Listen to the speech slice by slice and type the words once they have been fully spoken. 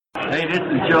Hey, this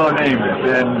is Joe Namath,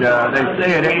 and they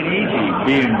say it ain't easy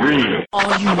being green.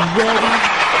 Are you ready?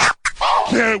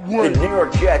 Can't wait. The New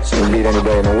York Jets can beat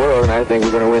anybody in the world, and I think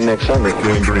we're going to win next Sunday.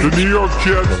 The New York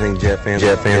Jets. I think Jet fans.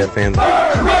 Bird,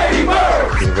 Brady,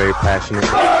 Bird. Are very passionate.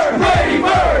 Bird, Brady,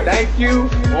 Bird. Thank you,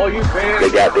 all you fans.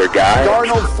 They got their guy.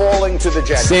 Darnold falling to the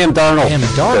Jets. Sam Darnold.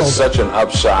 That's such an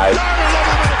upside.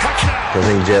 I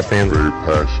think Jet fans. Very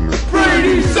passionate.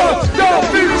 Brady sucks. Don't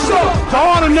be sucks. To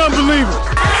all the non-believers.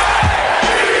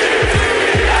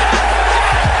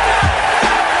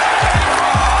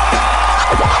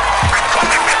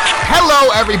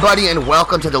 Hello, everybody, and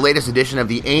welcome to the latest edition of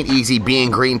the Ain't Easy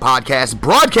Being Green podcast,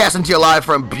 broadcasting to you live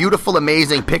from beautiful,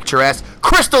 amazing, picturesque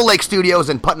Crystal Lake Studios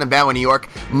in Putnam Valley, New York.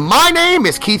 My name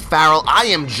is Keith Farrell. I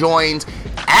am joined,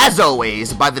 as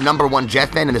always, by the number one Jet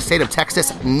fan in the state of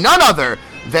Texas, none other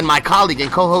than my colleague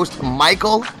and co-host,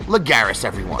 Michael Lagaris,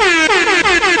 everyone.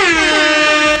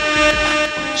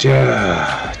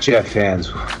 Jet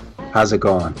fans, how's it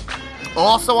going?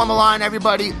 Also on the line,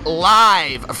 everybody,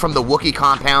 live from the Wookiee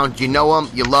compound. You know him,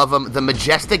 you love him, the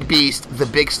majestic beast, the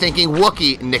big stinking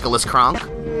Wookiee, Nicholas Kronk.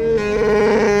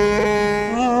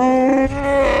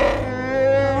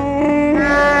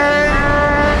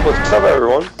 What's up,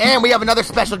 everyone? And we have another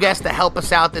special guest to help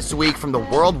us out this week from the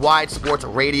Worldwide Sports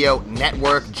Radio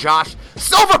Network, Josh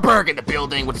Silverberg in the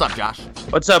building. What's up, Josh?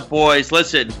 What's up, boys?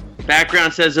 Listen,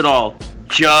 background says it all.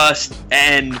 Just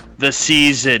end the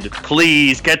season.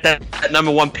 Please get that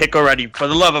number one pick already, for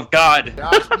the love of God.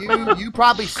 Josh, you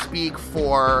probably speak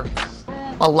for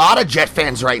a lot of Jet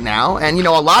fans right now. And, you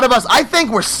know, a lot of us, I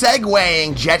think we're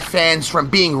segueing Jet fans from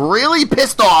being really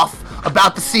pissed off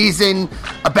about the season,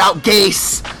 about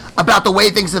Gase, about the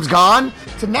way things have gone,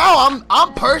 to now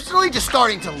I'm personally just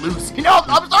starting to lose. You know,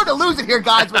 I'm starting to lose it here,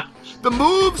 guys. But the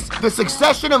moves, the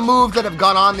succession of moves that have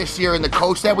gone on this year, and the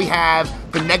coach that we have,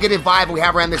 the negative vibe we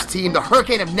have around this team, the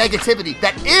hurricane of negativity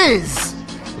that is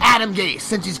Adam Gase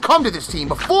since he's come to this team.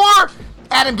 Before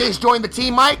Adam Gase joined the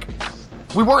team, Mike,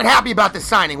 we weren't happy about this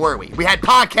signing, were we? We had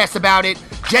podcasts about it.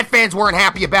 Jet fans weren't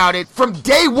happy about it. From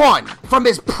day one, from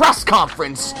his press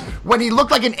conference, when he looked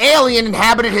like an alien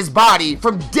inhabited his body,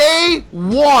 from day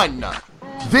one,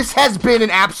 this has been an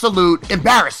absolute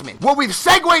embarrassment. What we've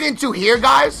segued into here,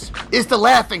 guys, is the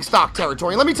laughingstock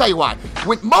territory. And let me tell you why.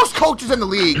 With most coaches in the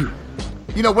league,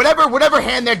 you know, whatever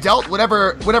hand they're dealt,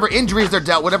 whatever injuries they're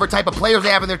dealt, whatever type of players they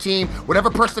have in their team,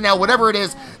 whatever personnel, whatever it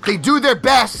is, they do their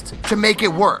best to make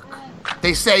it work.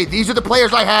 They say, these are the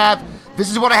players I have,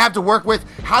 this is what I have to work with.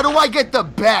 How do I get the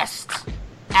best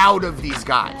out of these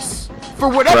guys? For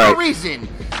whatever reason,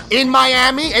 in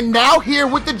Miami and now here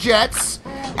with the Jets,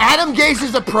 Adam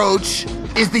Gase's approach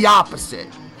is the opposite.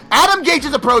 Adam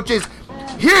Gase's approach is,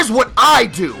 here's what I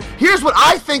do. Here's what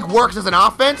I think works as an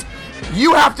offense.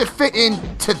 You have to fit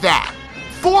into that.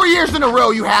 4 years in a row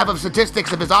you have of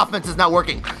statistics of his offense is not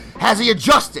working. Has he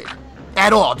adjusted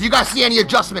at all? Do you guys see any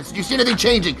adjustments? Do you see anything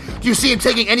changing? Do you see him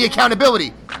taking any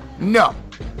accountability? No.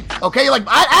 Okay, like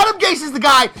Adam Gase is the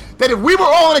guy that if we were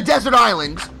all on a desert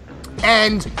island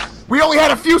and we only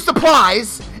had a few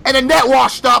supplies and a net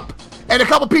washed up and a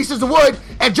couple pieces of wood,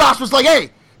 and Josh was like,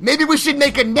 hey, maybe we should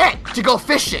make a net to go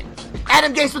fishing.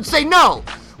 Adam Gase would say, no.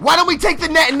 Why don't we take the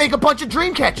net and make a bunch of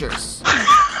dream catchers?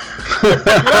 You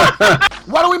know?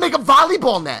 Why don't we make a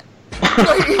volleyball net? You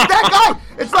know, he's that guy.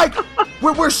 It's like,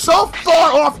 we're so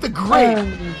far off the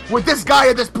grid with this guy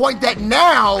at this point that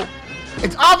now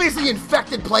it's obviously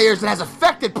infected players and has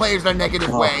affected players in a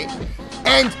negative way.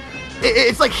 And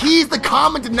it's like he's the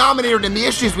common denominator in the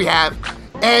issues we have.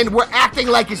 And we're acting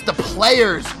like it's the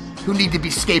players who need to be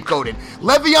scapegoated.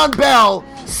 Le'Veon Bell,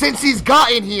 since he's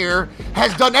gotten here,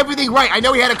 has done everything right. I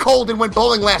know he had a cold and went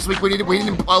bowling last week.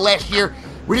 Last year.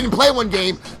 We didn't play one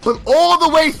game. But all the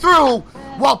way through,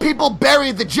 while people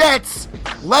buried the Jets,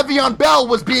 Le'Veon Bell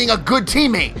was being a good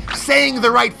teammate, saying the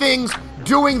right things,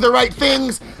 doing the right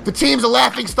things. The team's a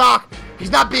laughingstock. He's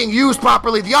not being used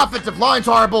properly. The offensive line's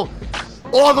horrible.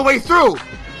 All the way through.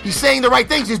 He's saying the right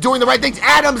things. He's doing the right things.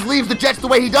 Adams leaves the Jets the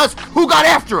way he does. Who got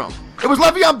after him? It was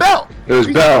Le'Veon Bell. It was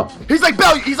Bell. He's like,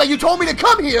 Bell, you told me to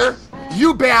come here.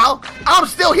 You, Bell. I'm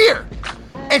still here.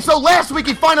 And so last week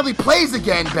he finally plays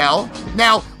again, Bell.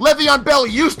 Now, Le'Veon Bell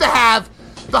used to have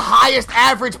the highest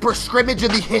average per scrimmage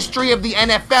in the history of the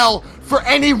NFL for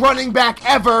any running back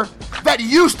ever. That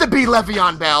used to be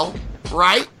Le'Veon Bell,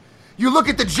 right? You look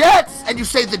at the Jets, and you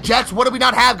say, the Jets, what do we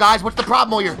not have, guys? What's the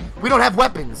problem all year? We don't have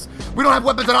weapons. We don't have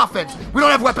weapons on offense. We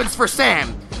don't have weapons for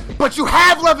Sam. But you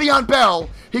have Le'Veon Bell.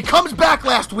 He comes back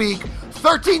last week,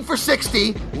 13 for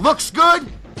 60, looks good,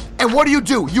 and what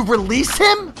do? You release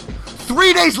him?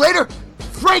 3 days later,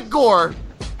 Frank Gore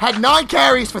had 9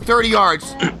 carries for 30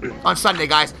 yards on Sunday,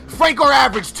 guys. Frank Gore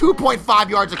averaged 2.5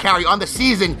 yards a carry on the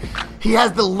season. He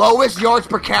has the lowest yards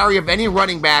per carry of any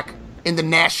running back in the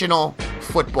National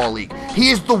Football League. He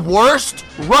is the worst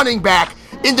running back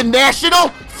in the National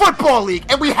Football League.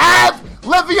 And we have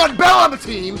Le'Veon Bell on the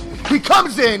team. He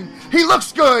comes in, he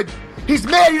looks good, he's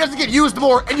mad he doesn't get used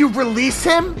more, and you release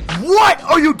him? What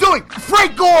are you doing?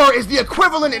 Frank Gore is the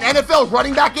equivalent in NFL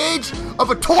running back age of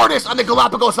a tortoise on the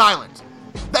Galapagos Islands.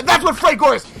 That's what Frank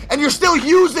Gore is. And you're still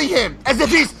using him as if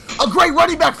he's a great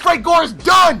running back. Frank Gore is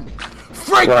done.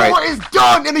 Frank Gore is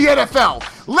done in the NFL.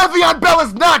 Le'Veon Bell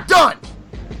is not done.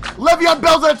 Le'Veon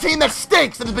Bell's on a team that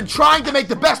stinks and has been trying to make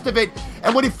the best of it.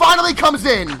 And when he finally comes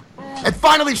in and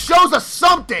finally shows us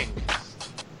something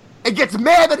and gets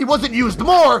mad that he wasn't used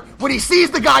more, when he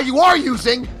sees the guy you are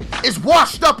using is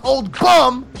washed up old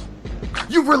bum,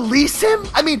 you release him?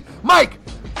 I mean, Mike,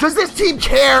 does this team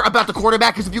care about the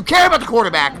quarterback? Because if you care about the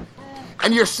quarterback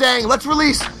and you're saying, let's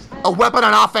release a weapon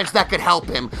on offense that could help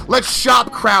him, let's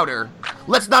shop Crowder,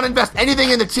 let's not invest anything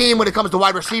in the team when it comes to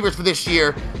wide receivers for this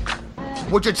year,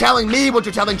 what you're telling me, what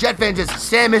you're telling Jet fans is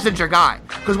Sam isn't your guy.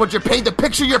 Because what the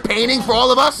picture you're painting for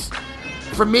all of us,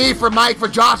 for me, for Mike, for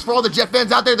Josh, for all the Jet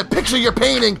fans out there, the picture you're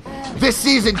painting this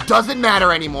season doesn't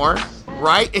matter anymore,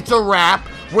 right? It's a wrap.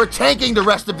 We're tanking the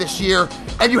rest of this year,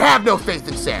 and you have no faith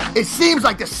in Sam. It seems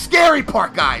like the scary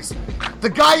part, guys, the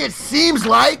guy it seems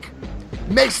like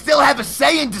may still have a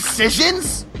say in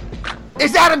decisions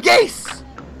is Adam Gase.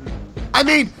 I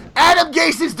mean, Adam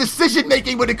Gase's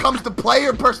decision-making when it comes to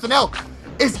player personnel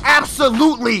is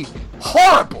absolutely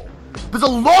horrible. There's a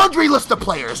laundry list of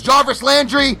players. Jarvis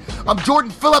Landry,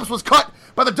 Jordan Phillips was cut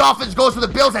by the Dolphins, goes to the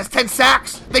Bills, has 10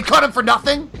 sacks. They cut him for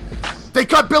nothing. They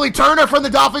cut Billy Turner from the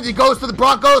Dolphins. He goes to the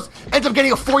Broncos, ends up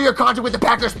getting a 4-year contract with the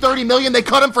Packers, $30 million. They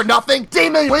cut him for nothing.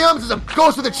 Damian Williams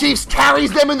goes to the Chiefs,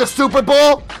 carries them in the Super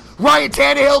Bowl. Ryan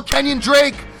Tannehill, Kenyon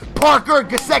Drake, Parker,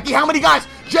 Gesicki. How many guys?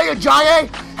 Jay Ajayi.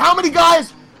 How many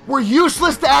guys were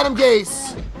useless to Adam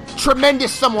Gase,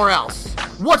 tremendous somewhere else?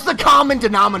 What's the common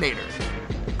denominator?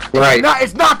 Right.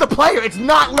 It's not the player. It's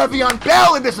not Le'Veon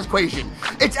Bell in this equation.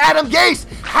 It's Adam Gase.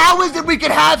 How is it we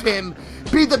could have him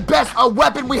be the best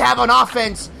weapon we have on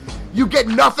offense? You get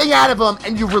nothing out of him,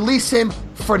 and you release him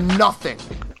for nothing.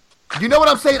 You know what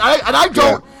I'm saying?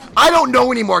 I don't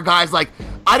know anymore, guys. Like,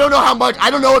 I don't know how much. I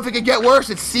don't know if it could get worse.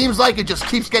 It seems like it just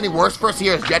keeps getting worse for us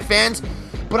here as Jet fans.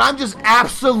 But I'm just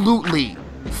absolutely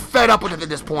fed up with it at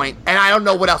this point, and I don't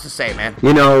know what else to say, man.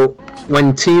 You know,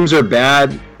 when teams are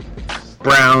bad,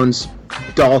 Browns,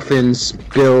 Dolphins,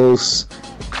 Bills,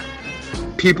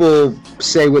 people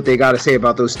say what they got to say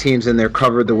about those teams, and they're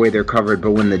covered the way they're covered.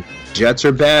 But when the Jets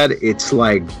are bad, it's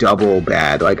like double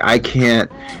bad. Like, I can't.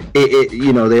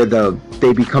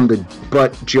 They become the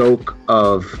butt joke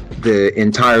of the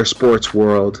entire sports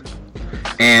world,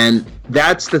 and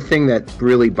that's the thing that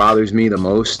really bothers me the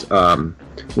most.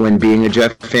 When being a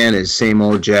Jet fan is same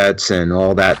old Jets and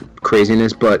all that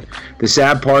craziness, but the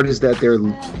sad part is that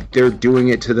they're doing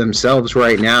it to themselves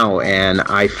right now, and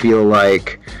I feel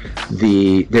like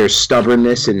there's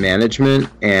stubbornness in management,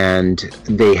 and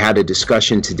they had a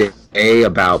discussion today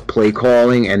about play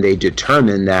calling, and they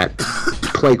determined that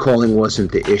play calling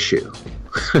wasn't the issue.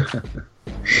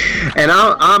 And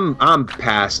I'm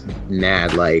past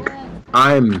mad. Like,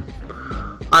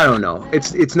 I don't know.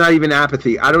 It's not even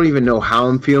apathy. I don't even know how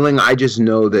I'm feeling. I just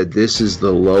know that this is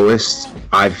the lowest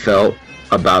I've felt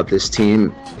about this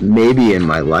team maybe in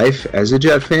my life as a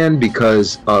Jet fan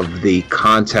because of the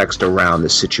context around the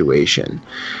situation.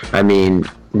 I mean,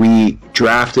 we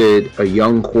drafted a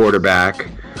young quarterback.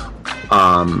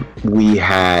 We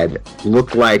had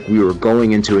looked like we were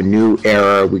going into a new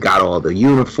era. We got all the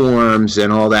uniforms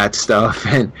and all that stuff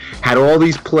and had all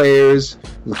these players,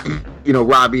 you know,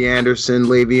 Robbie Anderson,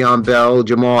 Le'Veon Bell,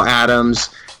 Jamal Adams,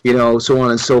 you know, so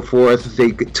on and so forth.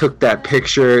 They took that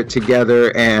picture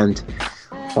together, and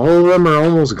all of them are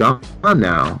almost gone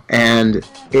now. And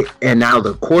now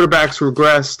the quarterback's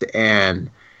regressed, and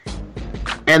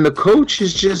the coach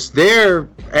is just there.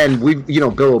 And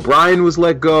Bill O'Brien was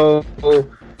let go.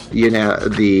 You know,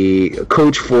 the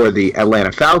coach for the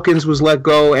Atlanta Falcons was let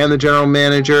go, and the general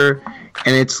manager.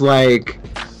 And it's like,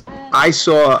 I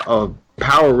saw a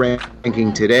power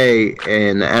ranking today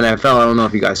in the NFL. I don't know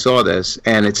if you guys saw this,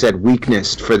 and it said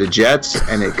weakness for the Jets,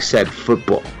 and it said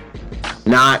football,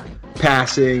 not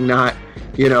passing, not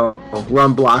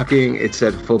run blocking. It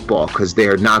said football because they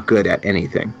are not good at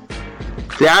anything.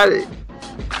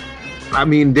 I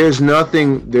mean, you're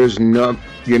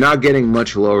not getting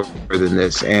much lower than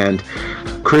this. And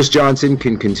Chris Johnson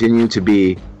can continue to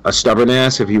be a stubborn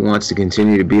ass if he wants to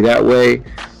continue to be that way.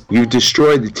 You've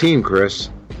destroyed the team,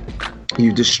 Chris.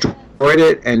 You destroyed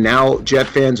it, and now Jet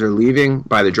fans are leaving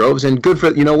by the droves. And good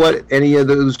for, you know what, any of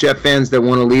those Jet fans that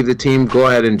want to leave the team, go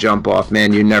ahead and jump off,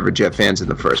 man. You're never Jet fans in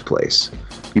the first place.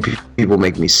 You people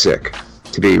make me sick,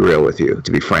 to be real with you,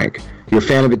 to be frank. You're a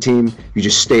fan of a team, you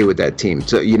just stay with that team.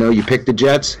 So, you know, you pick the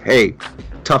Jets, hey,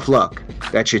 tough luck.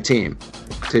 That's your team.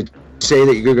 To say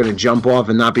that you're going to jump off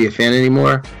and not be a fan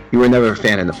anymore, you were never a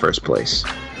fan in the first place.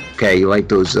 Okay, you like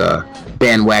those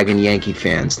bandwagon Yankee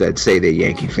fans that say they're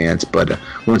Yankee fans, but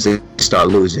once they start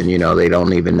losing, you know, they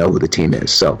don't even know who the team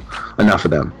is. So enough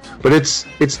of them. But it's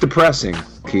depressing,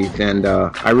 Keith, and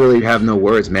I really have no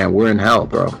words, man. We're in hell,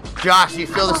 bro. Josh, you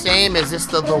feel the same? Is this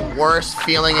the worst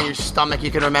feeling in your stomach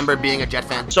you can remember being a Jet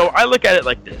fan? So I look at it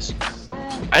like this.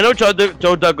 I know Joe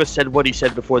Douglas said what he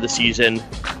said before the season,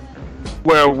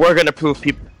 where we're going to prove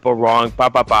people wrong,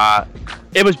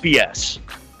 It was BS.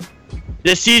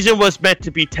 This season was meant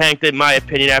to be tanked, in my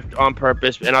opinion, on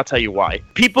purpose, and I'll tell you why.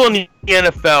 People in the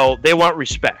NFL, they want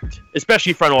respect,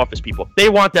 especially front office people. They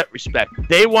want that respect.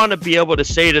 They want to be able to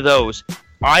say to those,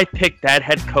 I picked that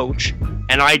head coach,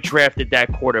 and I drafted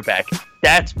that quarterback.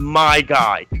 That's my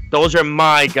guy. Those are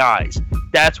my guys.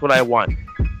 That's what I want.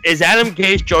 Is Adam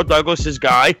Gase Joe Douglas's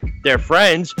guy? They're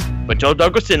friends, but Joe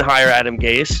Douglas didn't hire Adam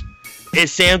Gase.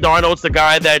 Is Sam Darnold the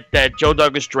guy that Joe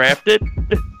Douglas drafted?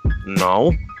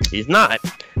 No, he's not.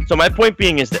 So my point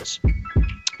being is this.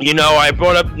 You know, I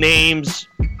brought up names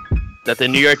that the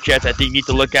New York Jets, I think, need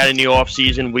to look at in the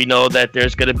offseason. We know that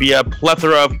there's going to be a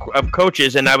plethora of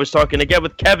coaches, and I was talking again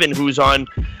with Kevin, who's on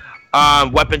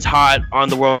Weapons Hot on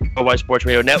the Worldwide Sports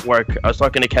Radio Network. I was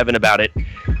talking to Kevin about it.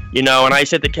 You know, and I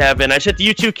said to Kevin, I said to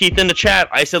you too, Keith, in the chat,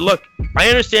 I said, look, I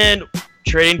understand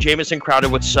trading Jamison Crowder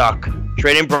would suck.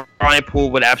 Trading Brian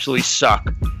Poole would absolutely suck.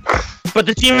 But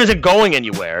the team isn't going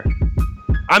anywhere.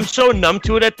 I'm so numb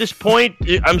to it at this point.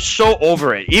 I'm so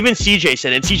over it. Even CJ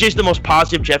said it. CJ's the most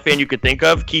positive Jet fan you could think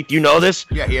of. Keith, you know this?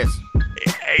 Yeah, he is.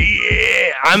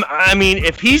 I mean,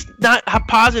 if he's not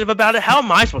positive about it, how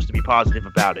am I supposed to be positive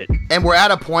about it? And we're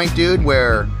at a point, dude,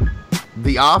 where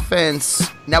the offense.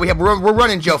 Now we're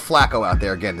running Joe Flacco out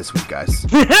there again this week, guys.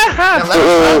 Let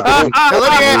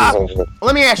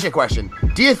me ask you a question.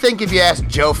 Do you think if you asked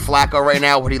Joe Flacco right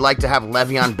now, would he like to have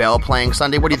Le'Veon Bell playing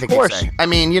Sunday? What do you think he'd say? I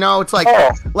mean, you know, it's like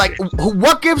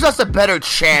what gives us a better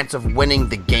chance of winning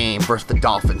the game versus the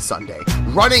Dolphins Sunday?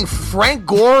 Running Frank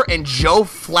Gore and Joe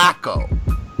Flacco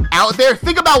out there?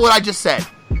 Think about what I just said.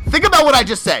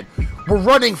 We're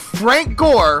running Frank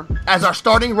Gore as our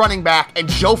starting running back and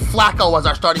Joe Flacco as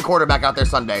our starting quarterback out there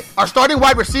Sunday. Our starting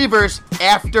wide receivers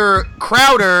after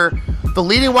Crowder, the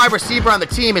leading wide receiver on the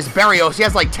team is Berrios. He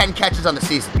has like 10 catches on the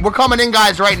season. We're coming in,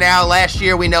 guys, right now. Last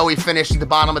year, we know we finished at the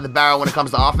bottom of the barrel when it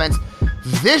comes to offense.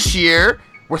 This year,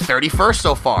 we're 31st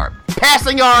so far.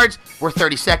 Passing yards, we're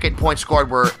 32nd. Points scored,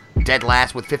 we're dead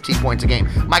last with 15 points a game.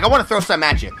 Mike, I want to throw something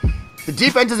at you. The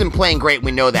defense isn't playing great. We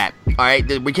know that. All right?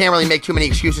 We can't really make too many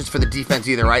excuses for the defense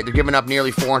either, right? They're giving up nearly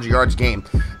 400 yards a game.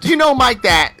 Do you know, Mike,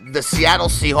 that the Seattle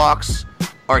Seahawks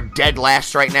are dead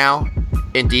last right now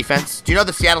in defense? Do you know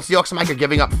the Seattle Seahawks, Mike, are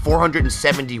giving up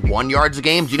 471 yards a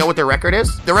game? Do you know what their record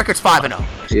is? Their record's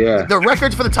 5-0. Yeah. The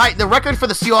record for the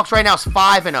Seahawks right now is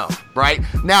 5-0, right?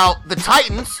 Now, the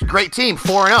Titans, great team,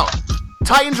 4-0.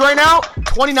 Titans right now,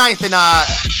 29th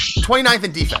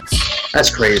in defense.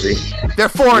 That's crazy. They're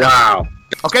 4-0. Wow.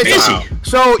 Okay, Wow.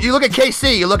 so you look at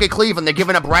KC, you look at Cleveland, they're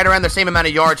giving up right around the same amount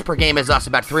of yards per game as us,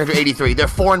 about 383. They're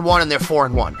 4-1 and they're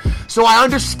 4-1. So I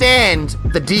understand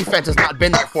the defense has not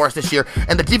been there for us this year,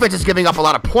 and the defense is giving up a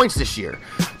lot of points this year.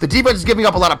 The defense is giving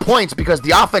up a lot of points because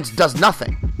the offense does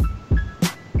nothing.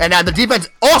 And the defense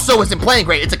also isn't playing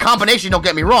great. It's a combination, don't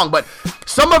get me wrong, but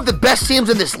some of the best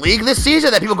teams in this league this season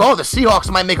that people go, oh, the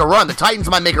Seahawks might make a run, the Titans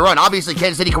might make a run. Obviously,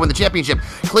 Kansas City can win the championship.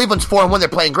 Cleveland's 4-1, they're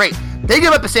playing great. They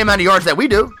give up the same amount of yards that we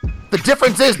do. The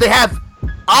difference is they have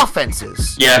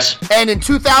offenses. Yes. And in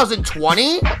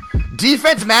 2020,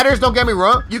 defense matters, don't get me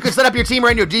wrong. You can set up your team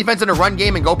right in your defense in a run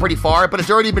game and go pretty far, but it's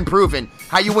already been proven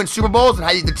how you win Super Bowls and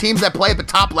how the teams that play at the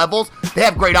top levels, they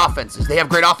have great offenses. They have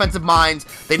great offensive minds.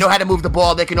 They know how to move the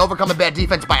ball. They can overcome a bad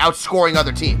defense by outscoring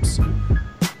other teams.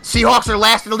 Seahawks are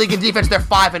last in the league in defense. They're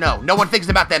 5-0. No one thinks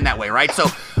about them that way, right? So,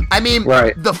 I mean,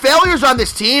 The failures on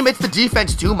this team, it's the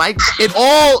defense too, Mike. It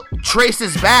all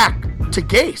traces back to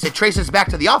Gase. It traces back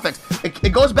to the offense.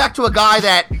 It goes back to a guy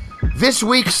that this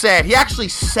week said, he actually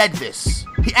said this.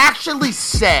 He actually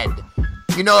said,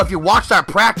 you know, if you watched our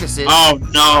practices. Oh,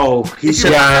 no. He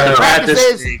said the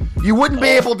practices, you wouldn't be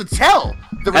able to tell.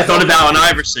 I thought about Allen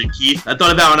Iverson, Keith. I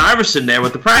thought about Allen Iverson there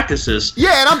with the practices.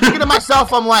 Yeah, and I'm thinking to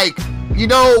myself, I'm like, You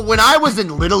know, when I was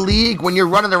in Little League, when you're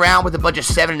running around with a bunch of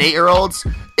 7 and 8-year-olds,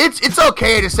 it's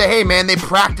okay to say, hey, man, they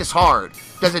practice hard.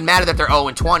 Doesn't matter that they're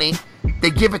 0-20.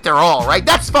 They give it their all, right?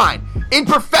 That's fine. In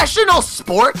professional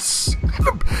sports,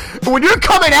 when you're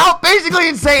coming out basically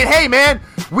and saying, hey, man,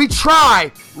 we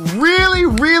try really,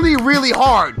 really, really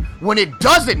hard when it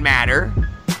doesn't matter,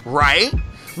 right?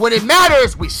 When it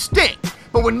matters, we stink.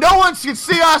 But when no one can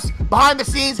see us behind the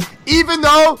scenes, even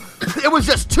though it was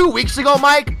just 2 weeks ago,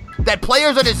 Mike, that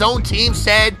players on his own team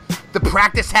said the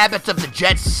practice habits of the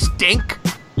Jets stink.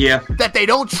 Yeah. That they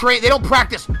don't train, they don't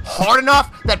practice hard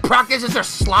enough, that practices are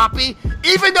sloppy.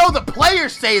 Even though the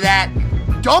players say that,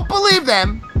 don't believe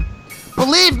them.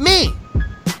 Believe me.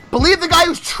 Believe the guy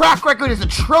whose track record is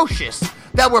atrocious,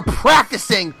 that we're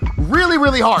practicing really,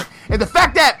 really hard. And the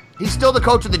fact that he's still the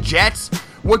coach of the Jets,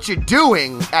 what you're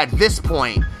doing at this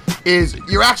point is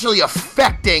you're actually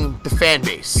affecting the fan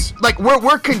base. Like,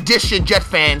 we're conditioned, Jet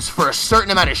fans, for a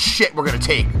certain amount of shit we're going to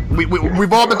take.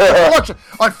 We've all been...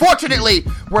 Unfortunately,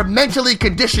 we're mentally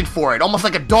conditioned for it, almost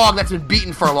like a dog that's been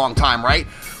beaten for a long time, right?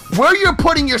 Where you're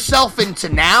putting yourself into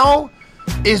now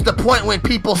is the point when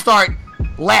people start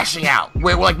lashing out.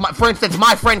 Where, like, for instance,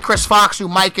 my friend Chris Fox, who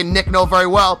Mike and Nick know very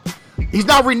well, he's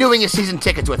not renewing his season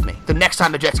tickets with me. The next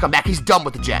time the Jets come back, he's done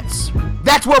with the Jets.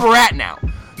 That's where we're at now.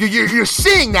 You're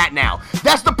seeing that now.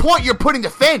 That's the point you're putting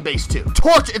the fan base to.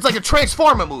 Torture. It's like a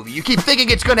Transformer movie. You keep thinking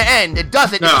it's going to end. It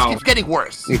doesn't. No. It just keeps getting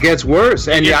worse. It gets worse.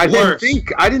 And I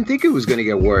didn't think it was going to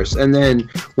get worse. And then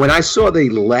when I saw they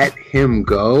let him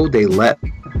go, they let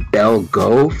Bell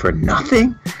go for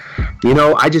nothing. You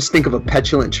know, I just think of a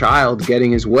petulant child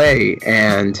getting his way.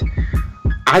 And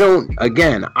I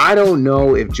don't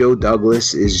know if Joe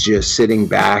Douglas is just sitting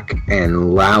back and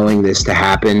allowing this to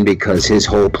happen because his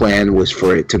whole plan was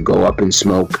for it to go up in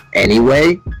smoke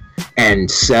anyway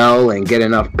and sell and get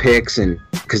enough picks, and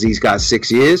because he's got 6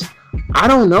 years. I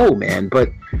don't know, man.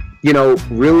 But, you know,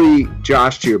 really,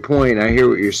 Josh, to your point, I hear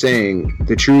what you're saying.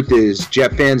 The truth is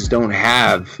Jet fans don't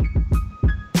have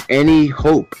any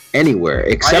hope anywhere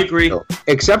except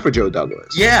for Joe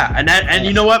Douglas. Yeah, and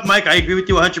you know what, Mike, I agree with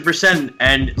you 100%.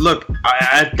 And look,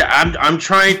 I'm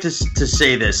trying to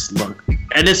say this. Look,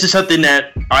 and this is something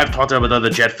that I've talked about with other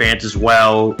Jet fans as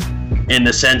well, in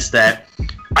the sense that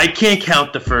I can't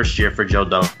count the first year for Joe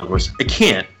Douglas. I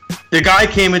can't. The guy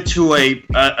came into a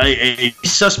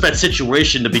suspect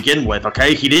situation to begin with.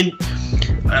 Okay, he didn't.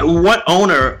 What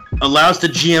owner allows the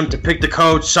GM to pick the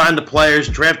coach, sign the players,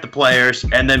 draft the players,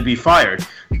 and then be fired?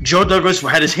 Joe Douglas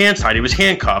had his hands tied. He was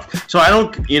handcuffed. So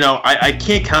I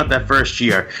can't count that first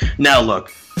year. Now,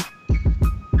 look,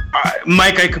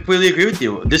 Mike, I completely agree with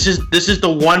you. This is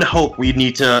the one hope we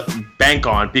need to bank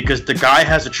on, because the guy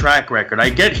has a track record. I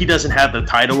get he doesn't have the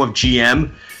title of GM,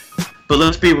 but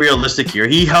let's be realistic here.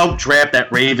 He helped draft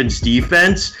that Ravens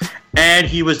defense, and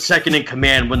he was second in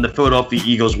command when the Philadelphia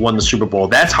Eagles won the Super Bowl.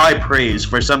 That's high praise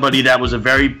for somebody that was a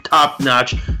very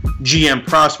top-notch GM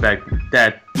prospect.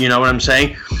 That, you know what I'm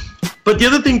saying? But the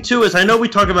other thing, too, is I know we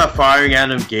talk about firing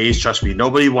Adam Gase. Trust me,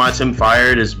 nobody wants him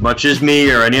fired as much as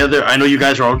me or any other. I know you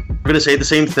guys are all going to say the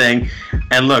same thing.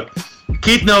 And look,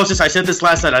 Keith knows this. I said this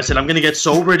last night. I said I'm going to get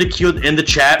so ridiculed in the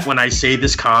chat when I say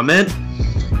this comment.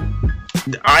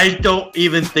 I don't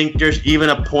even think there's even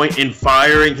a point in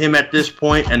firing him at this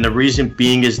point, and the reason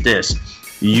being is this.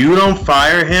 You don't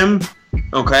fire him,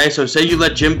 okay? So say you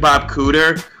let Jim Bob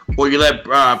Cooter or you let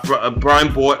Brian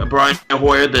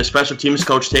Hoyer, the special teams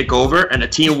coach, take over, and the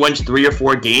team wins 3 or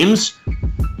 4 games,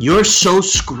 you're so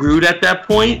screwed at that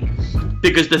point.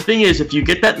 Because the thing is, if you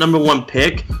get that number 1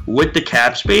 pick with the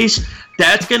cap space,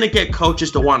 that's going to get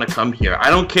coaches to want to come here. I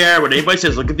don't care what anybody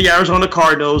says. Look at the Arizona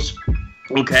Cardinals.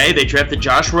 Okay, they drafted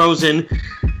Josh Rosen.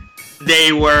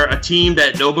 They were a team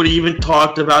that nobody even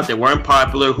talked about. They weren't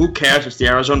popular. Who cares? It's the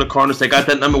Arizona Cardinals. They got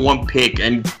that number 1 pick,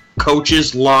 and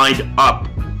coaches lined up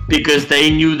because they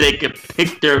knew they could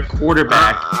pick their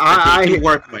quarterback that they could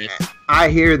work with. I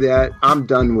hear that. I'm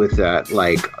done with that,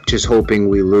 like, just hoping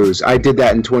we lose. I did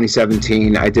that in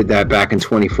 2017. I did that back in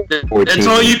 2014. That's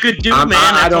all you could do, man.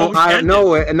 I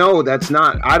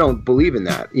don't believe in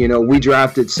that. You know, we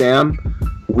drafted Sam.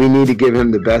 We need to give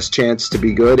him the best chance to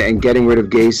be good, and getting rid of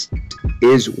Gase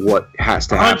is what has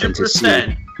to happen 100%. To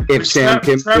see if Sam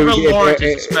can. Trevor Lawrence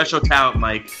is a special talent,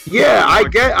 Mike. Yeah, I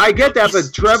get that,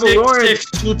 but Trevor Lawrence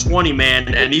 220,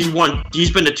 man, and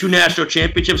he's been to 2 national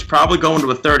championships, probably going to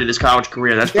a 3rd in his college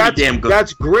career. That's pretty damn good.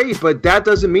 That's great, but that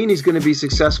doesn't mean he's going to be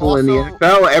successful in the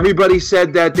NFL. Everybody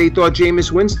said that they thought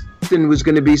Jameis Winston Hampton was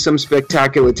going to be some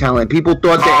spectacular talent. People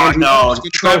thought that Andrew Luck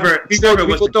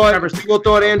was people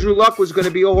thought Andrew Luck was going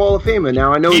to be a Hall of Famer.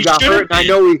 Now I know he got hurt. And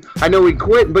I know he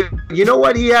quit. But you know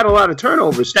what? He had a lot of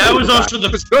turnovers. That was also the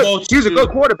good. He was a good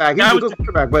quarterback.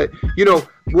 But you know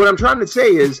what I'm trying to say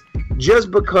is,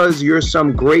 just because you're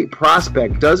some great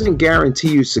prospect doesn't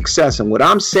guarantee you success. And what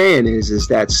I'm saying is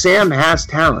that Sam has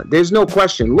talent. There's no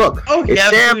question. Look,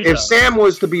 if Sam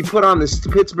was to be put on the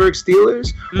Pittsburgh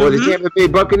Steelers or the Tampa Bay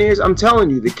Buccaneers, I'm telling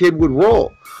you, the kid would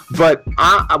roll. But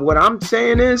what I'm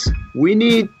saying is we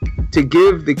need to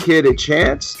give the kid a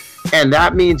chance, and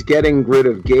that means getting rid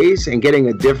of Gase and getting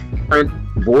a different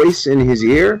voice in his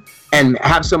ear and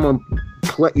have someone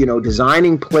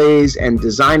designing plays and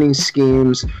designing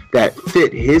schemes that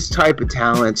fit his type of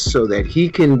talents so that he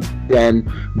can then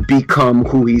become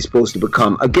who he's supposed to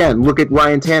become. Again, look at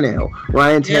Ryan Tannehill.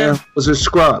 Ryan Tannehill was a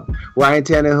scrub. Ryan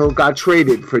Tannehill got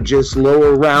traded for just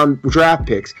lower round draft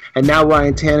picks, and now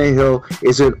Ryan Tannehill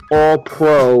is an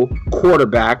all-pro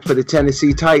quarterback for the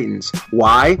Tennessee Titans.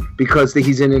 Why? Because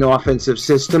he's in an offensive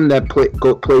system that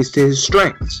plays to his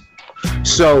strengths.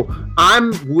 So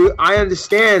I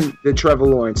understand the Trevor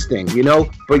Lawrence thing,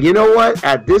 but you know what?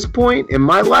 At this point in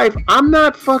my life, I'm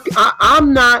not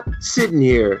sitting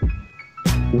here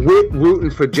rooting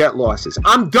for Jet losses.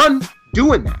 I'm done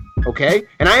doing that. Okay,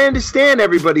 and I understand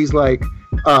everybody's like,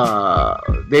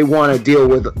 they want to deal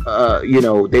with,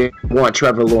 they want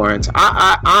Trevor Lawrence.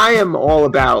 I am all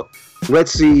about,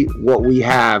 let's see what we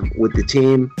have with the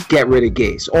team. Get rid of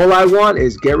Gase. All I want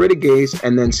is get rid of Gase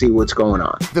and then see what's going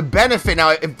on. The benefit now,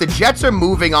 if the Jets are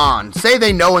moving on, say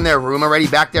they know in their room already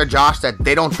back there, Josh, that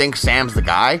they don't think Sam's the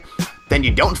guy, then you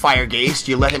don't fire Gase.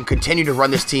 You let him continue to run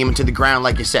this team into the ground,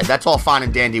 like you said. That's all fine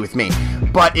and dandy with me.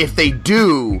 But if they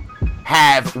do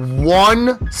have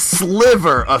one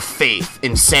sliver of faith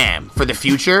in Sam for the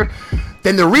future,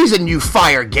 then the reason you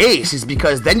fire Gase is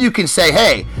because then you can say,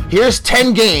 hey, here's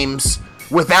 10 games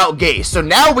without Gase. So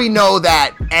now we know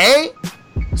that,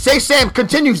 say Sam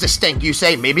continues to stink. You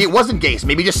say, maybe it wasn't Gase.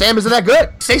 Maybe just Sam isn't that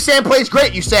good. Say Sam plays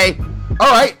great. You say, all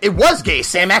right, it was Gase.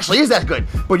 Sam actually is that good.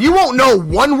 But you won't know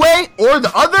one way or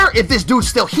the other if this dude's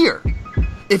still here.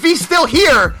 If he's still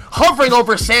here, hovering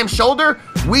over Sam's shoulder,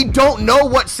 we don't know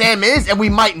what Sam is, and we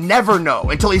might never know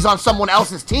until he's on someone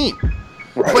else's team.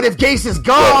 Right. But if Gase is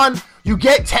gone, you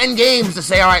get 10 games to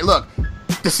say, all right, look,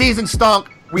 the season stunk.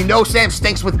 We know Sam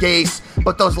stinks with Gase,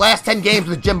 but those last 10 games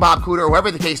with Jim Bob Cooter, or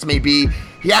whoever the case may be,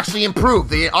 he actually improved.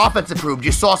 The offense improved.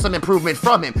 You saw some improvement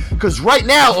from him. Because right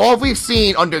now, all we've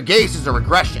seen under Gase is a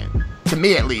regression, to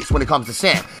me at least, when it comes to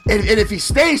Sam. And if he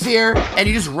stays here and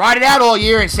you just ride it out all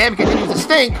year and Sam continues to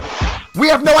stink, we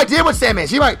have no idea what Sam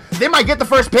is. They might get the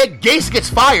first pick. Gase gets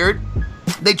fired.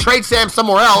 They trade Sam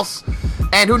somewhere else.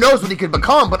 And who knows what he could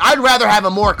become, but I'd rather have a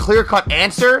more clear-cut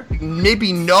answer,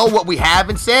 maybe know what we have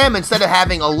in Sam, instead of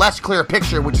having a less clear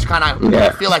picture, which is kind of what I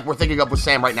feel like we're thinking of with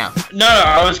Sam right now. No,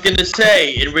 I was going to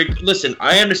say, listen,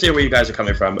 I understand where you guys are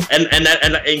coming from.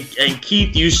 And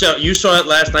Keith, you saw it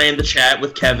last night in the chat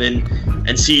with Kevin and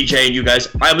CJ and you guys.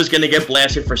 I was going to get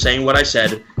blasted for saying what I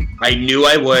said. I knew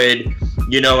I would.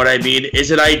 You know what I mean?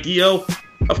 Is it ideal?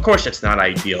 Of course it's not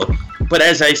ideal. But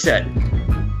as I said,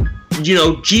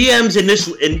 GMs in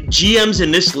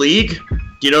this league,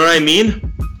 you know what I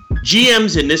mean?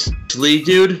 GMs in this league,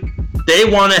 dude, they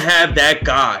want to have that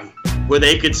guy where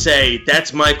they could say,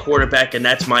 that's my quarterback and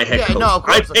that's my head coach. No, of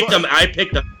course, I picked them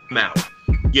out.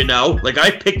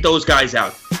 I picked those guys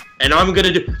out. And I'm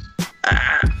going to do...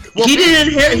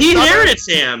 he inherited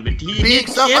Sam.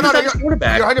 Sam's not a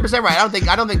quarterback. You're 100% right.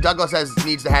 I don't think Douglas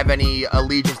needs to have any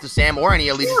allegiance to Sam or any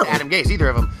allegiance to Adam Gase, either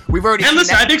of them. We've already. And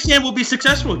listen, I think Sam will be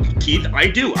successful, Keith. I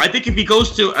do. I think if he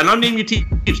goes to, and I'm naming you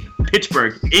teams: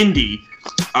 Pittsburgh, Indy,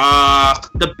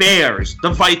 the Bears,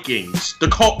 the Vikings, the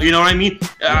Colts. You know what I mean?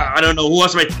 I don't know who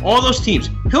else. All those teams,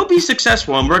 he'll be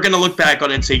successful, and we're gonna look back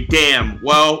on it and say, "Damn,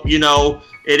 well,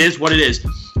 it is what it is."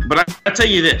 But I tell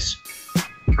you this,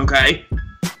 okay.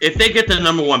 If they get the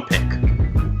number one pick,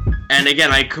 and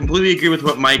again, I completely agree with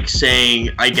what Mike's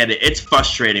saying. I get it. It's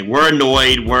frustrating. We're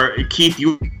annoyed. Keith,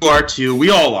 you are too.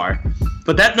 We all are.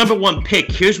 But that number one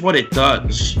pick, here's what it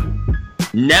does.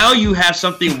 Now you have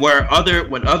something where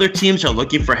when other teams are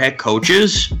looking for head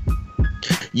coaches,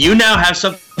 you now have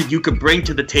something you could bring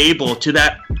to the table to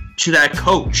that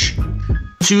coach,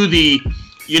 to the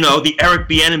Eric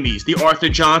Bieniemys, the Arthur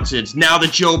Johnsons, now the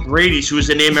Joe Brady's, who is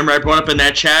the name, remember I brought up in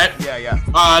that chat? Yeah.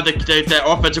 The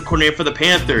offensive coordinator for the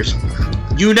Panthers.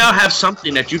 You now have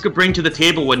something that you could bring to the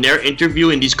table when they're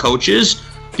interviewing these coaches.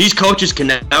 These coaches can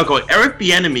now go, Eric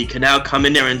Bieniemy can now come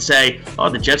in there and say, oh,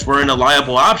 the Jets weren't a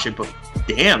liable option, but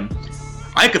damn,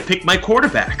 I could pick my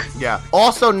quarterback. Yeah.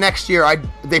 Also, next year,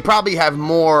 they probably have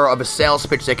more of a sales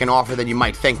pitch they can offer than you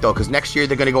might think, though, because next year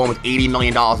they're going to go in with $80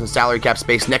 million in salary cap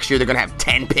space. Next year, they're going to have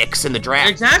 10 picks in the draft.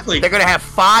 Exactly. They're going to have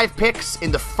 5 picks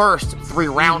in the first 3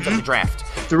 rounds of the draft.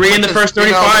 3 in the first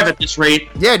 35 at this rate.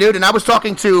 Yeah, dude, and I was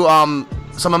talking to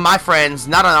some of my friends,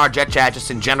 not on our Jet Chat, just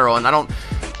in general, and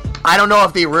I don't know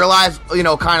if they realize,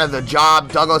 kind of the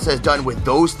job Douglas has done with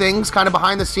those things kind of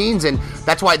behind the scenes, and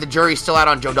that's why the jury's still out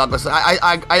on Joe Douglas.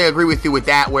 I agree with you with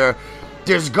that, where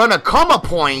there's going to come a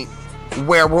point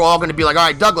where we're all going to be like, all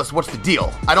right, Douglas, what's the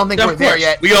deal? I don't think we're there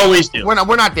yet. We always do. We're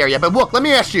not there yet. But look, let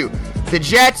me ask you. The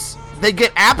Jets, they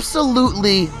get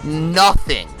absolutely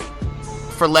nothing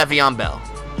for Le'Veon Bell.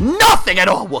 Nothing at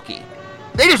all, Wookie.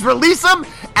 They just release him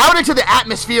out into the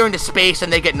atmosphere, into space,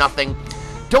 and they get nothing.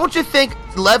 Don't you think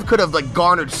Lev could have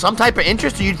garnered some type of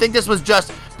interest, or you think this was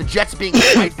just the Jets being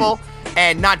spiteful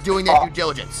and not doing their due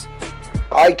diligence?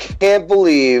 I can't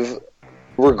believe,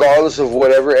 regardless of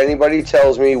whatever anybody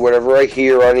tells me, whatever I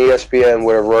hear on ESPN,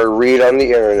 whatever I read on the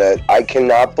internet, I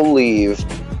cannot believe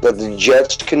that the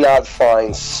Jets cannot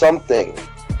find something,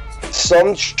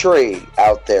 some trade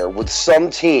out there with some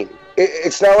team.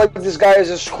 It's not like this guy is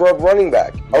a scrub running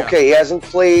back. Yeah. Okay, he hasn't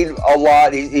played a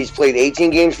lot. He's played 18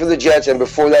 games for the Jets, and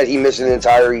before that, he missed an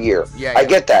entire year. Yeah. I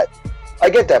get that,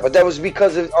 but that was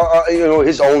because of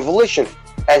his own volition,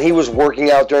 and he was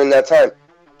working out during that time.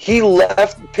 He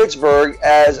left Pittsburgh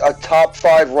as a top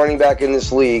 5 running back in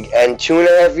this league, and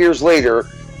 2.5 years later,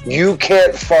 you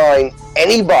can't find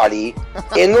anybody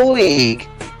in the league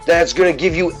that's going to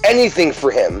give you anything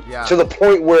for him to the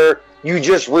point where you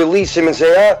just release him and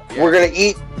say, we're gonna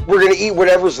eat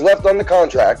whatever's left on the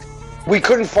contract. We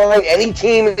couldn't find any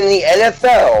team in the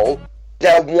NFL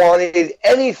that wanted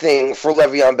anything for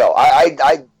Le'Veon Bell.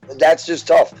 I that's just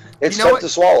tough. It's tough to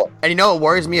swallow. And what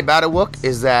worries me about it, Wook,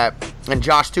 is that, and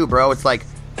Josh too, bro, it's like,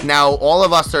 now all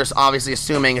of us are obviously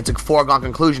assuming it's a foregone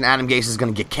conclusion Adam Gase is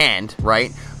gonna get canned,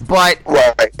 right? But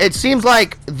it seems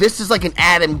like this is like an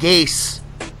Adam Gase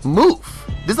move.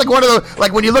 This is like one of the,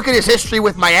 when you look at his history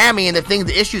with Miami and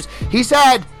the issues, he's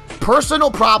had personal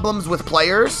problems with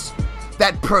players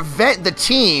that prevent the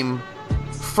team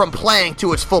from playing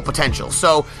to its full potential.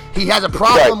 So he has a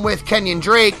problem with Kenyon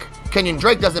Drake. Kenyon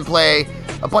Drake doesn't play.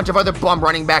 A bunch of other bum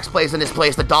running backs plays in his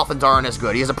place. The Dolphins aren't as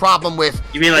good. He has a problem with...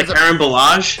 You mean like Aaron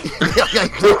Balazs?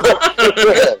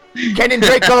 Kenyon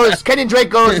Drake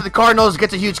goes to the Cardinals,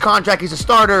 gets a huge contract. He's a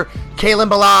starter. Kalen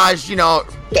Balazs,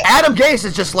 Adam Gase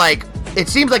is just like... It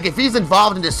seems like if he's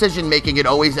involved in decision-making, it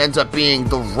always ends up being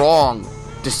the wrong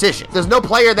decision. There's no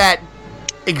player that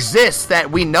exists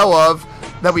that we know of,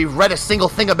 that we've read a single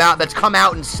thing about, that's come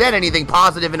out and said anything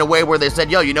positive in a way where they said,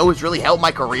 yo, who's really helped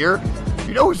my career?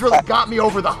 Who's really got me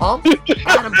over the hump?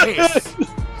 Adam Gase.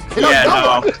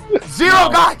 Zero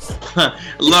guys.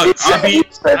 Look,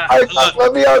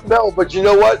 Le'Veon Bell, but you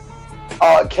know what?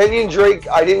 Kenyon Drake,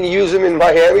 I didn't use him in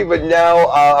Miami, but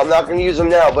now I'm not going to use him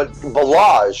now. But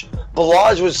Balazs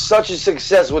was such a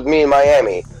success with me in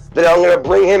Miami that I'm going to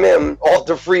bring him in off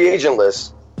the free agent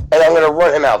list, and I'm going to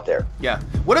run him out there. Yeah.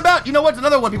 What about, what's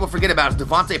another one people forget about is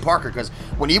Devontae Parker, because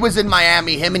when he was in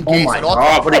Miami, him and Gase and all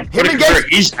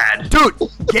he's had. Dude,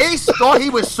 Gase thought he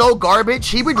was so garbage,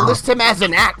 he would list him as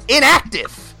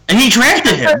inactive. And he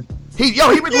drafted him. He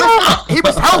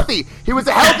was healthy. He was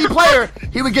a healthy player.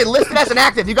 He would get listed as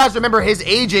inactive. You guys remember his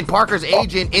agent, Parker's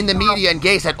agent, in the media, and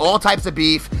Gase had all types of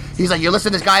beef. He's like, you're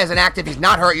listing this guy as inactive. He's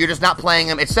not hurt. You're just not playing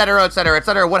him, et cetera, et cetera, et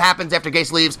cetera. What happens after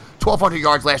Gase leaves? 1,200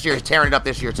 yards last year. He's tearing it up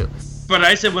this year, too. But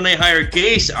I said when they hired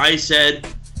Gase, I said,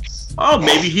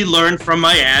 maybe he learned from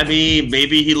Miami.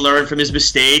 Maybe he learned from his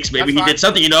mistakes. Maybe he did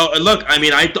something. Look, I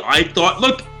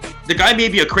thought, the guy may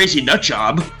be a crazy nut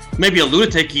job. Maybe a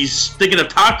lunatic. He's thinking of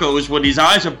tacos when his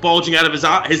eyes are bulging out of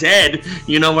his head.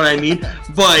 You know what I mean?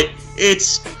 But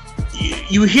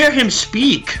you hear him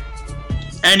speak,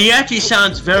 and he actually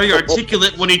sounds very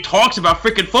articulate when he talks about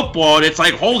freaking football. And it's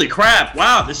like, holy crap!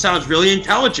 Wow, this sounds really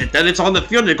intelligent. Then it's on the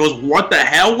field, and it goes, "What the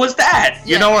hell was that?"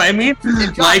 You know what I mean?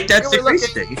 John, that's the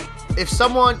crazy thing. If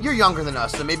someone, you're younger than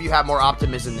us, so maybe you have more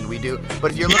optimism than we do.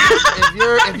 But if you're looking, if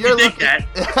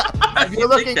you're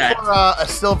looking for a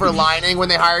silver lining when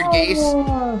they hired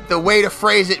Gase, the way to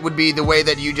phrase it would be the way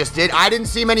that you just did. I didn't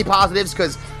see many positives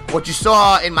because what you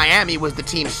saw in Miami was the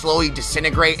team slowly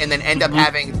disintegrate and then end up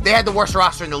they had the worst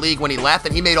roster in the league when he left,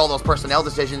 and he made all those personnel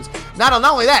decisions. Not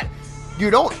only that,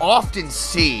 you don't often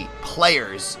see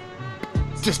players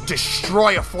just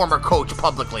destroy a former coach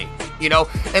publicly,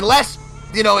 unless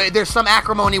there's some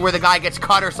acrimony where the guy gets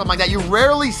cut or something like that. You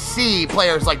rarely see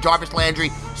players like Jarvis Landry.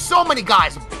 So many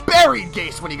guys buried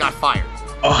Gase when he got fired.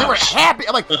 They were happy.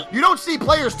 I'm like, you don't see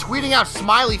players tweeting out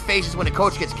smiley faces when a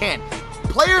coach gets canned.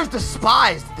 Players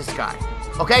despised this guy.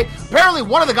 Okay? Apparently,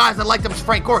 one of the guys that liked him was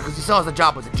Frank Gore because he still has a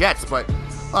job with the Jets. But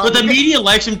the media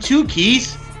likes him too,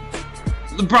 Keith.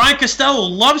 Brian Costello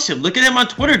loves him. Look at him on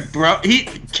Twitter, bro.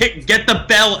 Get the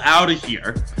Bell out of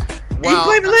here. Well, he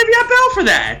blamed Le'Veon Bell for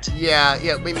that.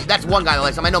 Yeah. Maybe that's one guy that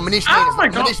likes him. I know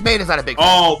Manish Main is not a big fan.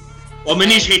 Oh, well,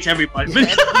 Manish hates everybody.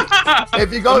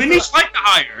 If you go, Manish liked the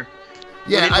hire.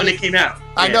 Yeah, when it came out.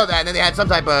 I know that, and then they had some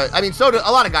type of. I mean, so did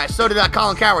a lot of guys. So did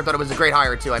Colin Cowherd. Thought it was a great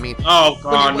hire too. I mean,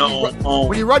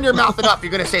 when you run your mouth enough,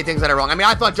 you're gonna say things that are wrong. I mean,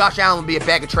 I thought Josh Allen would be a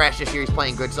bag of trash this year. He's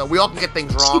playing good, so we all can get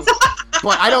things wrong.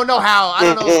 But I don't know how.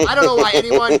 I don't know why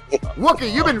anyone.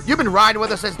 Wookie, you've been riding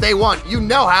with us since day one. You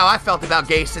know how I felt about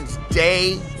Gase since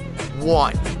day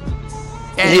one.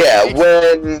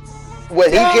 And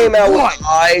when he came out with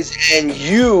highs and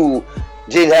you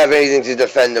didn't have anything to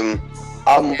defend him.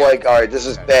 I'm like, all right, this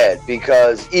is bad,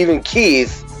 because even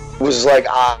Keith was like,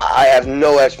 I have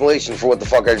no explanation for what the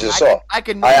fuck I just saw. I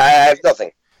have nothing.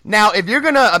 Now, if you're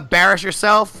going to embarrass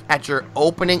yourself at your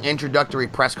opening introductory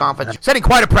press conference, setting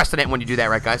quite a precedent when you do that,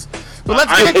 right, guys? But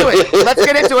let's get into it. Let's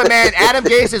get into it, man. Adam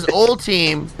Gase's old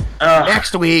team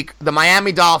next week, the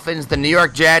Miami Dolphins, the New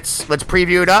York Jets. Let's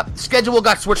preview it up. The schedule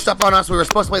got switched up on us. We were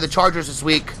supposed to play the Chargers this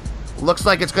week. Looks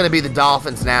like it's going to be the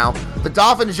Dolphins now. The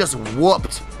Dolphins just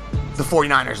whooped the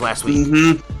 49ers last week.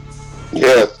 Mm-hmm.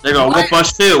 Yeah. They're going to whoop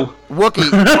us too.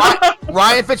 Wookie,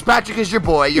 Ryan Fitzpatrick is your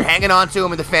boy. You're hanging on to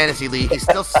him in the fantasy league. He's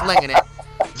still slinging it.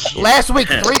 Last week,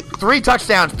 three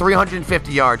touchdowns,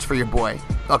 350 yards for your boy.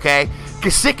 Okay?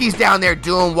 Gesicki's down there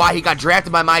doing why he got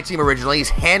drafted by my team originally. He's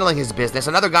handling his business.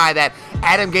 Another guy that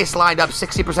Adam Gase lined up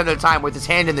 60% of the time with his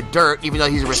hand in the dirt, even though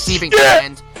he's a receiving tight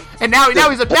end. And now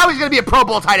he's going to be a Pro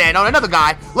Bowl tight end. Oh, another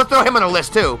guy. Let's throw him on the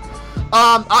list too.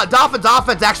 Dolphins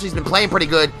offense actually has been playing pretty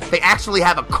good. They actually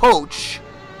have a coach,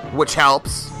 which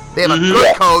helps. They have a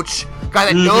good coach,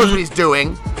 guy that knows what he's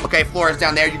doing. Okay, Flores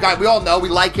down there. We all know we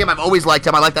like him. I've always liked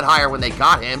him. I like that hire when they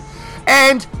got him.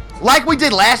 And like we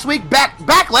did last week,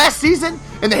 back last season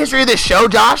in the history of this show,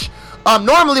 Josh.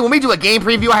 Normally when we do a game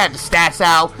preview, I have the stats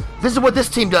out. This is what this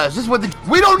team does. This is what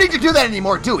we don't need to do that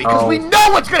anymore, do we? Because we know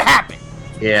what's gonna happen.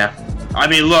 Yeah, I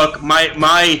mean, look,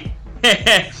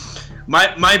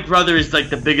 My brother is like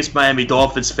the biggest Miami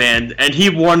Dolphins fan, and he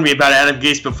warned me about Adam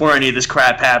Gase before any of this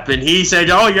crap happened. He said,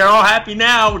 "Oh, you're all happy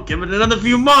now. Give it another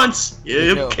few months.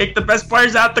 You kick the best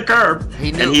players out the curb."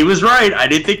 And he was right. I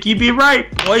didn't think he'd be right.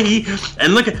 Boy,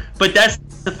 but that's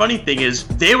the funny thing is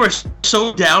they were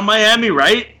so down, Miami,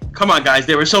 right? Come on, guys,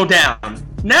 they were so down.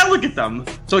 Now look at them.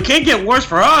 So it can't get worse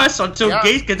for us until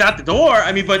Gase gets out the door.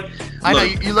 I mean, but I know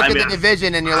you look at the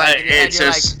division and you're like,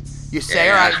 you say,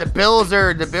 all right, the Bills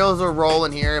are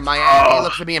rolling here. Miami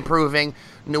looks to be improving.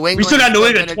 New England. We still got New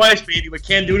England twice, baby, with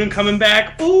Cam Newton coming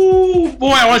back. Ooh, boy,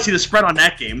 I want to see the spread on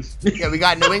that game. Yeah, we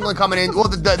got New England coming in. Well,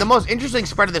 the most interesting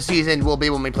spread of the season will be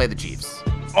when we play the Chiefs.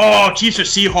 Oh, Chiefs or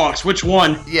Seahawks? Which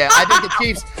one? Yeah, I think the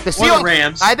Chiefs. The Seahawks. Or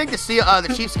Rams. I think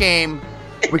the Chiefs game,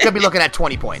 we could be looking at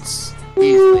 20 points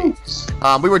easily.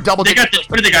 We were double.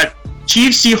 What do they got?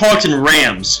 Chiefs, Seahawks, and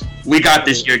Rams. We got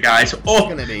this year, guys. It's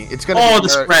gonna be the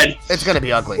spread. It's gonna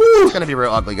be ugly. Woo. It's gonna be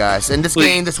real ugly, guys. And this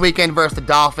game this weekend versus the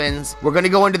Dolphins, we're gonna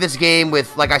go into this game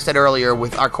with, like I said earlier,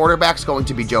 with our quarterbacks going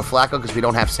to be Joe Flacco because we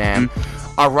don't have Sam.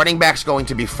 Our running back's going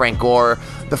to be Frank Gore.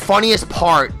 The funniest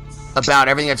part about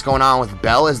everything that's going on with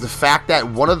Bell is the fact that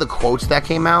one of the quotes that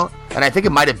came out, and I think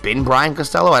it might have been Brian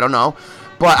Costello, I don't know,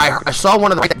 but I saw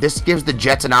one of the. This gives the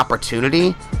Jets an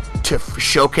opportunity to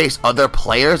showcase other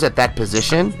players at that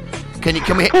position. Can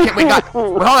we You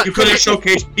could have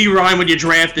showcased P. Ryan when you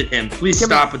drafted him. Please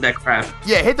stop with that crap.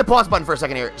 Yeah, hit the pause button for a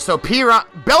second here. So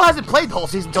Bell hasn't played the whole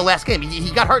season until last game.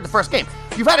 He got hurt in the first game.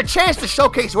 You've had a chance to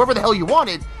showcase whoever the hell you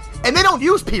wanted, and they don't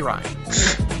use P. Ryan.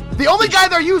 The only guy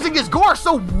they're using is Gore,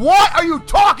 so what are you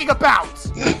talking about?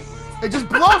 It just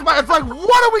blows my... It's like,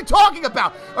 what are we talking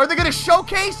about? Are they going to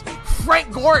showcase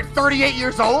Frank Gore at 38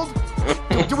 years old?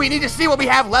 Do we need to see what we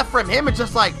have left from him? It's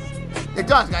just like... It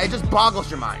does, guys. It just boggles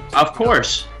your mind. Of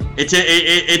course.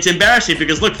 It's embarrassing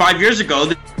because, look, 5 years ago,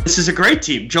 this is a great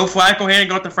team. Joe Flacco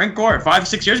handing out to Frank Gore. 5,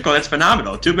 6 years ago, that's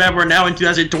phenomenal. Too bad we're now in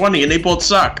 2020 and they both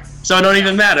suck. So it don't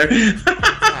even matter.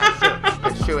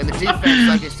 That's true. And the defense,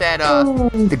 like you said,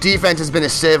 the defense has been a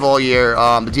sieve all year.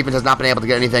 The defense has not been able to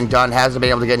get anything done. Hasn't been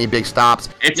able to get any big stops.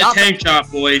 It's a tank job,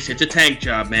 boys. It's a tank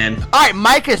job, man. All right,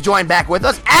 Mike has joined back with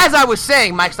us. As I was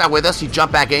saying, Mike's not with us. He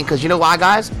jumped back in because you know why,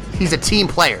 guys? He's a team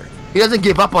player. He doesn't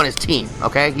give up on his team,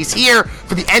 okay? He's here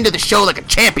for the end of the show like a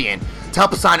champion to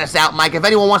help sign us out, Mike. If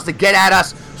anyone wants to get at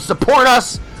us, support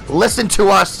us, listen to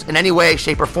us in any way,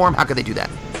 shape, or form, how can they do that?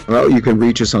 Well, you can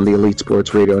reach us on the Elite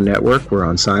Sports Radio Network. We're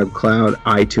on SoundCloud,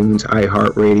 iTunes,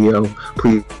 iHeartRadio.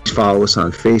 Please follow us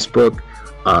on Facebook,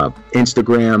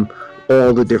 Instagram,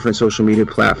 all the different social media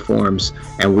platforms.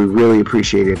 And we really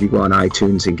appreciate it if you go on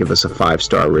iTunes and give us a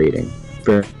 5-star rating.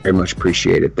 Very, very much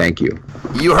appreciated. Thank you.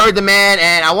 You heard the man,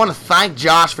 and I want to thank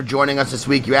Josh for joining us this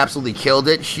week. You absolutely killed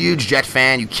it. Huge Jet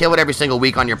fan. You kill it every single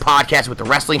week on your podcast with the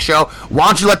wrestling show. Why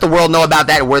don't you let the world know about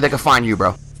that and where they can find you,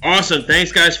 bro? Awesome.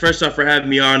 Thanks, guys, first off, for having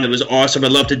me on. It was awesome.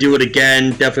 I'd love to do it again.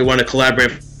 Definitely want to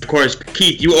collaborate. Of course,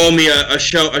 Keith, you owe me a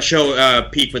show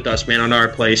peek with us, man, on our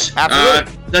place.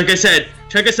 Absolutely. Like I said,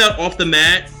 check us out off the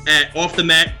mat at Off the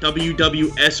Mat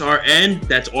WWSRN.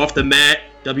 That's Off the Mat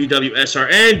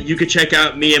WWSRN. You can check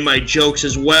out me and my jokes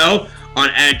as well on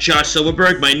at Josh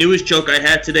Silverberg. My newest joke I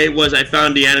had today was I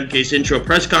found the Adam Case intro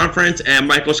press conference and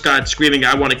Michael Scott screaming,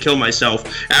 "I want to kill myself"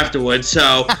 afterwards.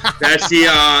 So that's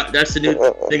the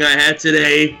new thing I had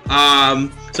today.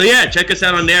 So yeah, check us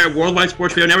out on there, Worldwide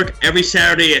Sports Radio Network, every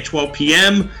Saturday at 12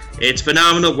 p.m. It's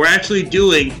phenomenal. We're actually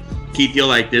doing, Keith, you'll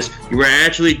like this, we're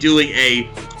actually doing a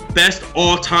best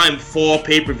all-time fall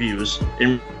pay-per-views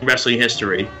in wrestling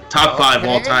history. Top 5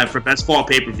 all-time for best fall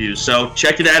pay-per-views. So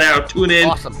check that out. Tune in.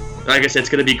 Awesome. Like I said, it's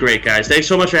going to be great, guys. Thanks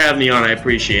so much for having me on. I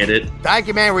appreciate it. Thank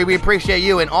you, man. We appreciate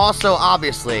you. And also,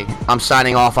 obviously, I'm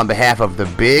signing off on behalf of the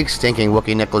big stinking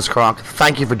Wookiee Nicholas Kronk.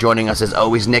 Thank you for joining us as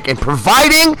always, Nick, and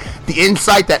providing the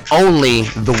insight that only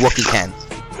the Wookiee can.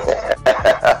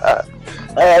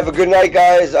 Have a good night,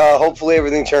 guys. Hopefully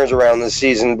everything turns around this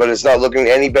season, but it's not looking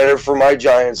any better for my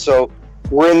Giants, so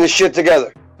we're in this shit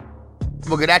together.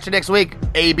 We'll get at you next week.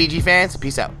 ABG fans,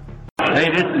 peace out.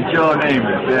 Hey, this is Joe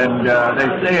Namath, and they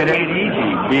say it ain't easy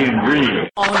being green.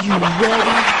 Are you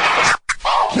ready?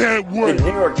 Can't wait. The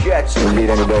New York Jets can beat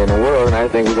anybody in the world, and I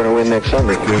think we're going to win next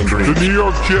Sunday. The New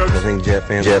York Jets. I think Jet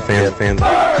fans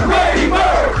Bird, ready,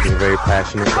 Bird! are very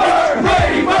passionate. Bird,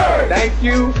 ready, Bird! Thank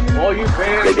you, all you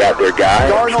fans. They got their guy.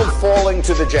 Darnold falling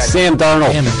to the Jets. Sam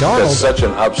Darnold. That's such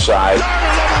an upside.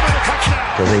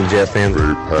 I think Jet fans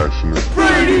Very passionate.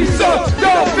 Brady sucks!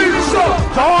 Y'all beat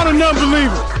sucks! To all the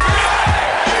non-believers.